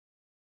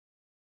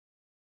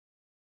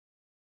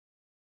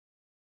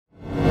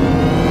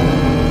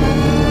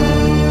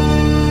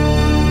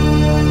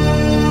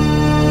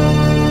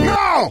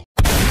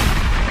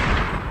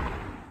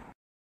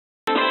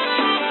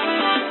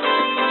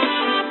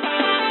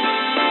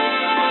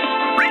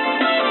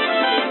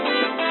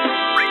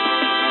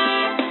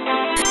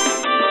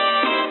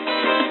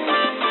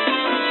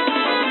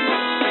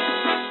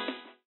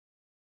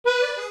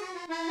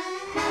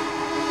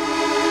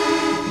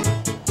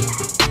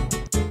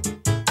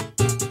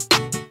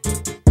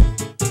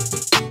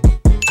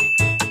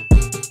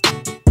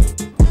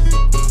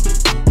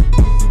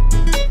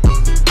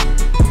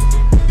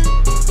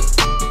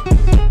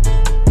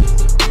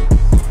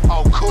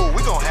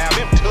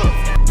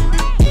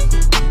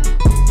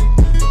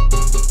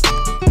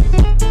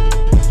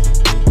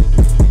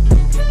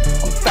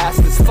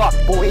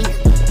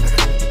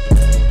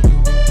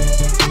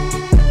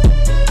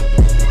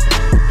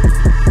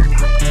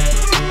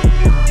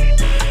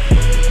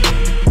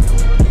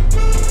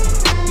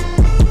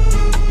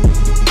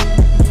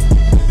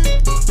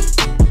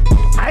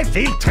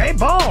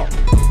ball.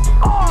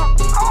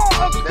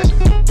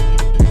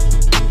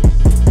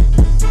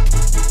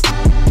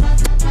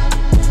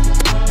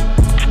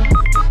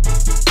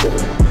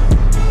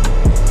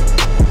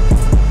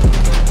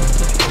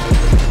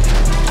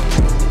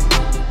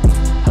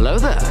 Hello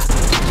there.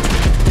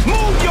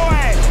 Move your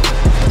ass!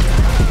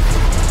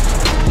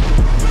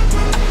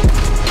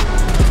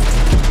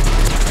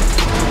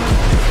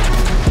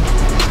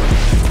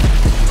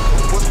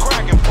 What's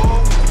cracking, fool?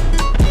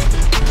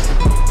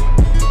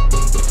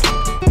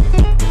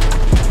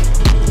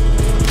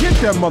 Get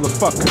that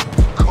motherfucker.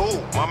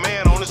 Cool, my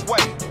man on his way.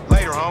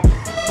 Later, homie.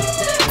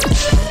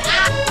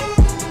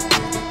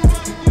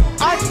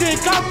 I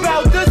think I'm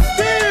about to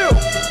steal!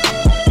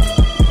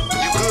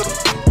 You good?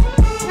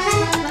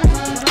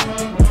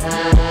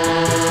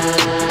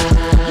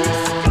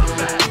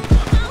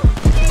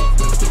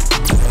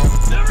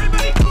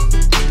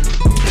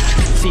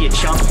 See you,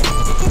 chump.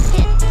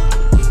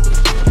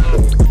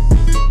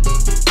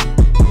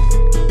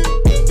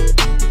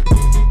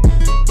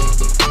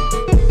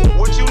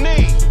 What you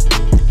need?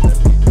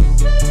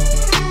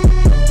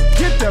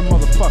 Get that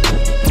motherfucker.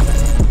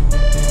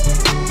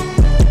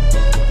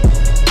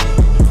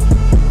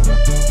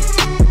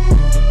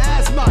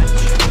 As much.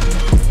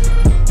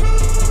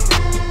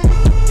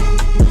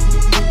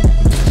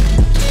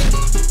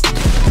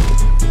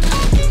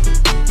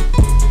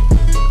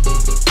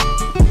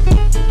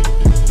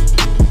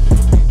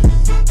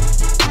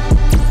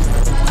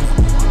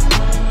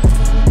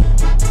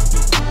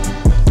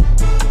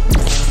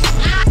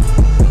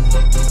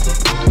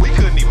 We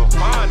couldn't even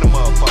find the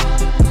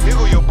motherfucker. Here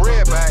go your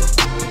bread back.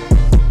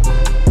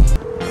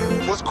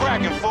 What's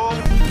cracking, fool?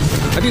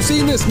 Have you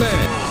seen this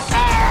man?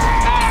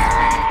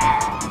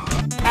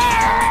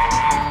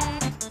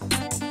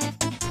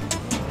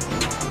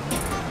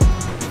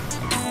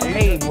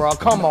 Hey, bro,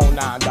 come on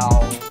now,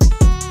 dog.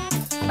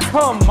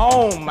 Come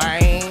on,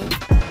 man.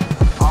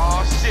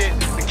 Aw, shit.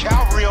 The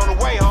cavalry on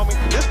the way, homie.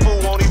 This fool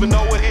won't even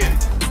know what hit it.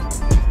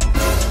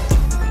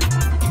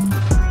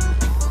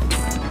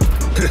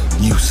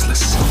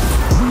 Useless.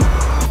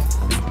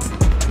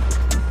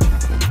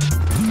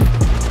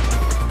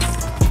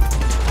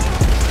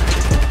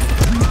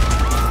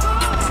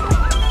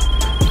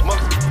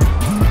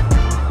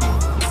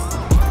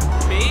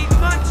 Big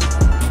much?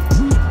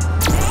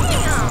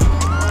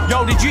 Yo,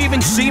 did you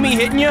even see me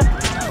hitting you?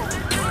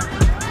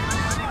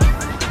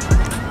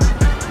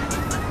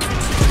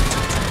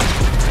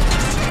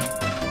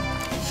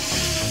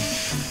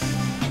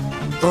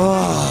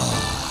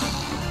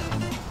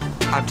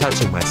 I'm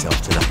touching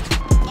myself tonight.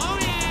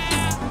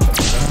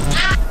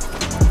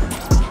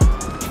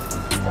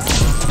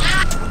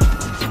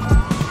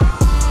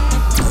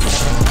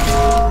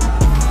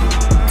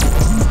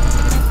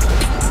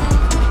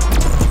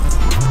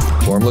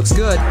 Form looks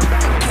good.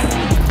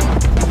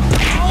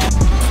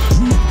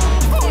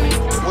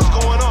 What's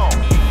going on?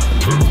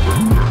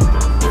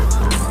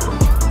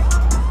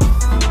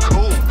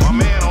 Cool, my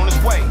man on his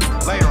way.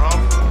 Later,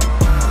 homie.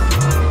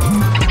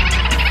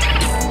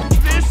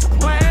 This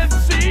plan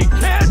C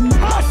can't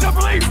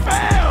possibly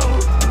fail!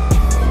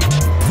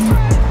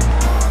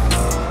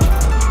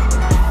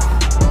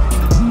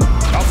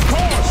 Of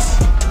course!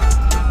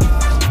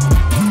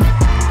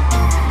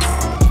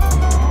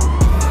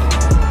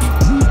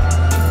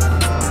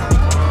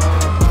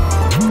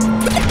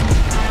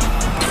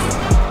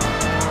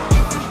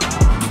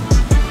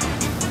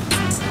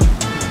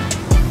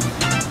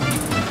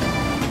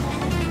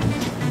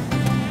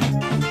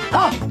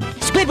 Oh,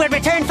 Squidward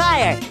return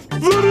fire.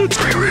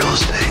 Free real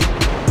estate.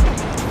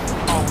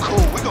 Oh,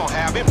 cool, we gonna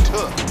have him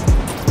took.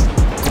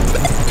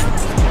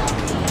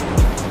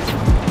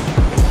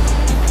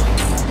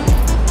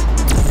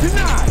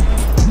 Denied.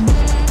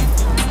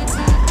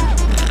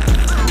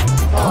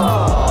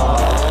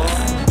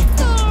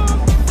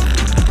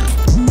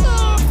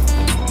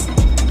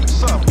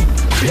 What's up?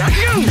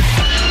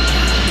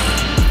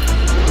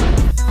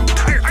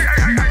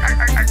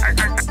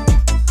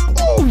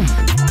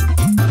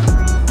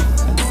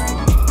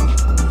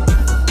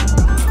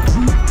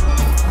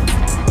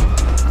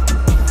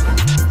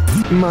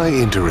 My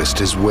interest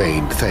has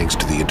waned thanks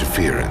to the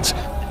interference,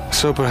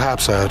 so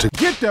perhaps I ought to...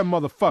 Get that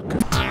motherfucker.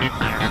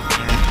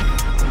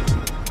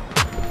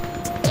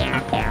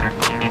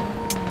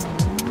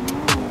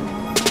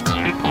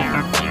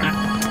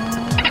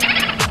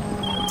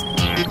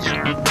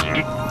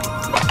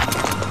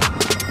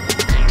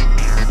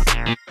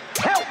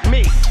 Help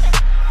me!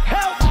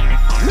 Help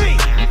me!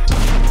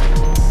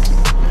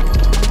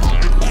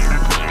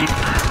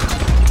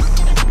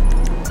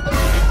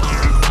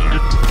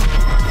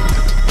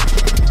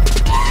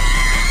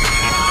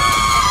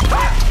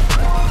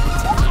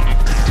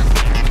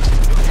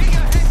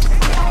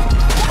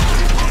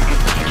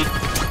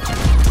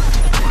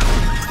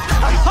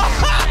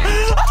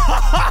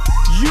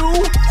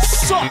 You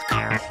suck!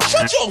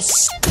 Shut your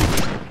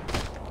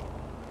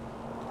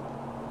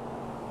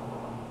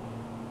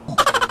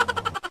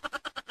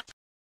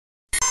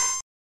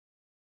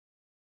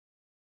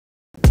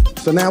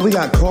So now we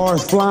got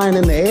cars flying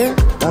in the air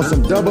on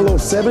some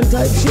 007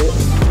 type shit?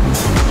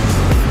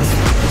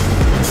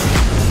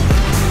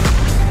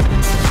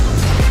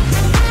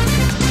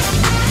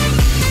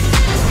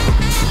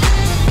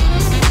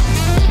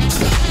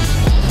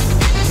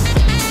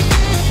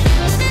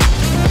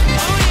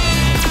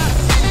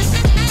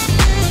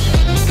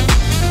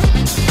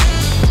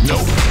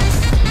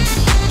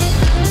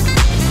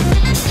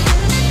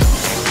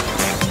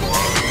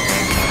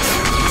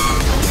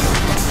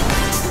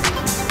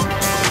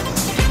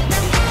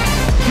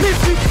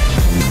 Miss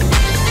it.